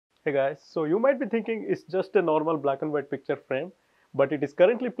Hey guys, so you might be thinking it's just a normal black and white picture frame, but it is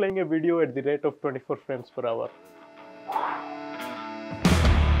currently playing a video at the rate of 24 frames per hour.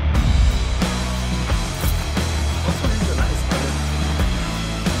 Also has a nice color.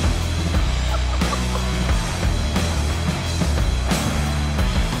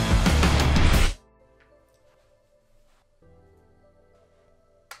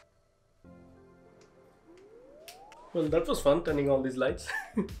 Well, that was fun turning on these lights.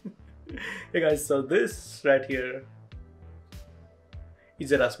 Hey guys, so this right here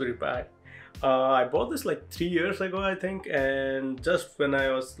is a Raspberry Pi. I bought this like 3 years ago, I think, and just when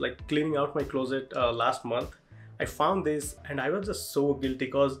I was like cleaning out my closet last month, I found this and I was just so guilty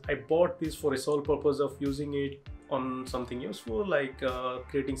because I bought this for a sole purpose of using it on something useful, like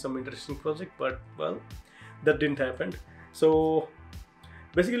creating some interesting project, but well, that didn't happen. So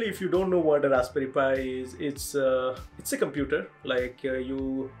basically, if you don't know what a Raspberry Pi is, it's a computer. Like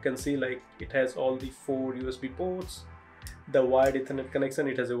you can see, like it has all the 4 USB ports, the wired Ethernet connection.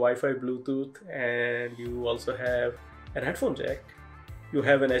 It has a Wi-Fi, Bluetooth, and you also have an headphone jack. You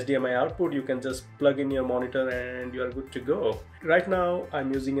have an HDMI output. You can just plug in your monitor and you are good to go. Right now,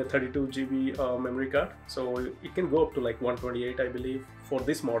 I'm using a 32 GB memory card, so it can go up to like 128, I believe, for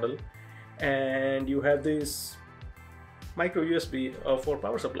this model. And you have this micro USB for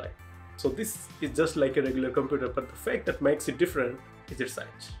power supply. So this is just like a regular computer, but the fact that makes it different is its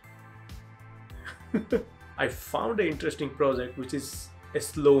size. I found an interesting project which is a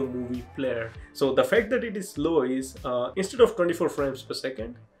slow movie player. So the fact that it is slow is instead of 24 frames per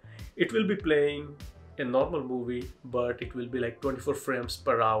second, it will be playing a normal movie, but it will be like 24 frames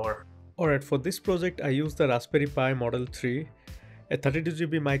per hour. Alright, for this project I used the Raspberry Pi Model 3, a 32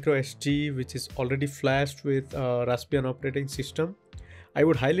 GB micro SD which is already flashed with Raspbian operating system. I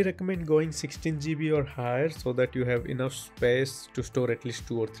would highly recommend going 16 GB or higher so that you have enough space to store at least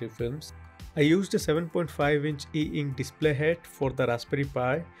 2 or 3 films. I used a 7.5 inch e-ink display head for the Raspberry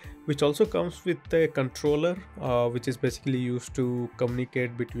Pi, which also comes with a controller which is basically used to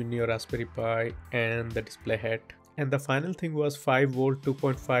communicate between your Raspberry Pi and the display head. And the final thing was 5 volt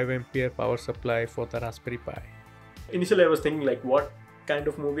 2.5 ampere power supply for the Raspberry Pi. Initially I was thinking like what kind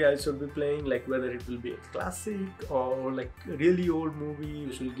of movie I should be playing, like whether it will be a classic or like a really old movie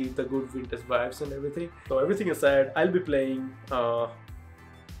which will give the good vintage vibes and everything. So everything aside, I'll be playing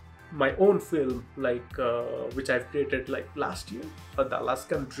my own film, like which I've created like last year, The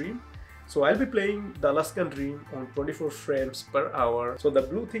Alaskan Dream. So I'll be playing The Alaskan Dream on 24 frames per hour. So the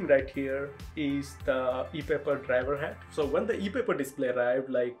blue thing right here is the e-paper driver hat. So when the e-paper display arrived,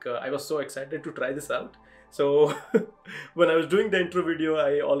 like I was so excited to try this out. So when I was doing the intro video,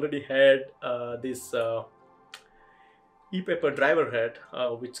 I already had this e-paper driver hat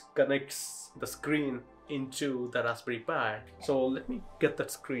which connects the screen into the Raspberry Pi. So let me get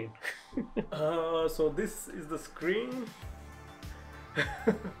that screen. So this is the screen.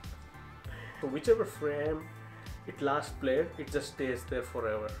 So whichever frame it last played, it just stays there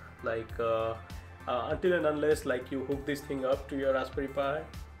forever. Like until and unless like you hook this thing up to your Raspberry Pi,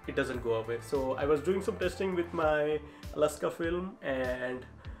 it doesn't go away. So I was doing some testing with my Alaska film, and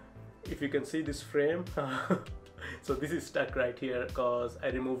if you can see this frame, so this is stuck right here because I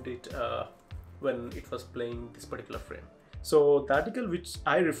removed it when it was playing this particular frame. So the article which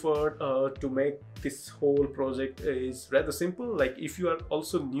I referred to make this whole project is rather simple. Like if you are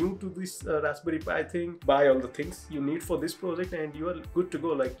also new to this Raspberry Pi thing, buy all the things you need for this project and you are good to go.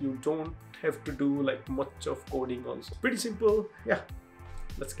 Like you don't have to do like much of coding also. Pretty simple. Yeah,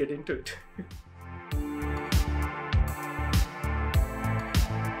 let's get into it.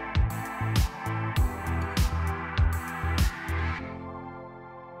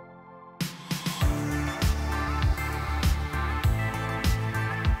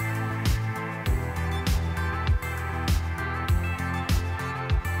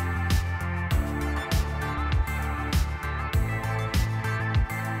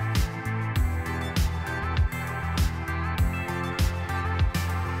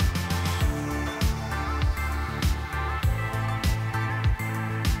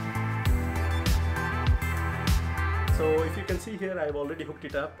 So if you can see here, I've already hooked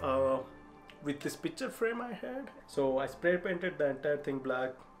it up with this picture frame I had. So I spray painted the entire thing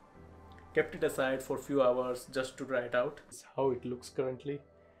black, kept it aside for a few hours just to dry it out. This is how it looks currently.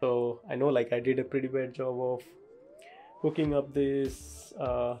 So I know like I did a pretty bad job of hooking up this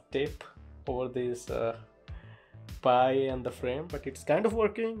tape over this Pi and the frame, but it's kind of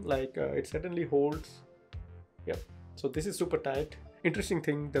working. Like it certainly holds. Yep. So this is super tight. Interesting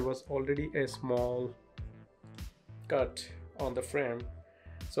thing, there was already a small cut on the frame,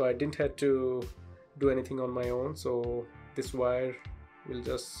 so I didn't have to do anything on my own. So this wire will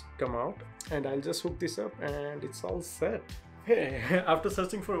just come out, and I'll just hook this up and it's all set. Hey, after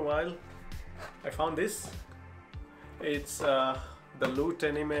searching for a while, I found this. It's the Loot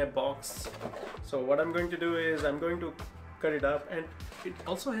Anime box. So what I'm going to do is I'm going to cut it up, and it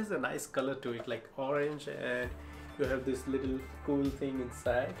also has a nice color to it, like orange, and you have this little cool thing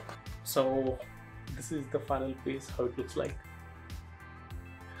inside. So this is the final piece, how it looks like.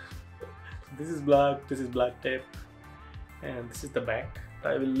 This is black tape, and this is the back.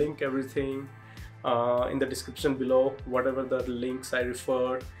 I will link everything in the description below, whatever the links I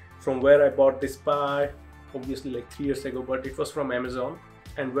referred, from where I bought this pie, obviously like 3 years ago, but it was from Amazon,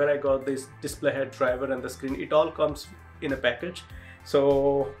 and where I got this display head driver and the screen. It all comes in a package.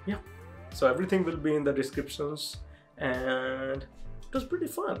 So yeah, so everything will be in the descriptions, and it was pretty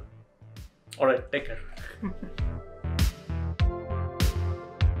fun. All right, take care.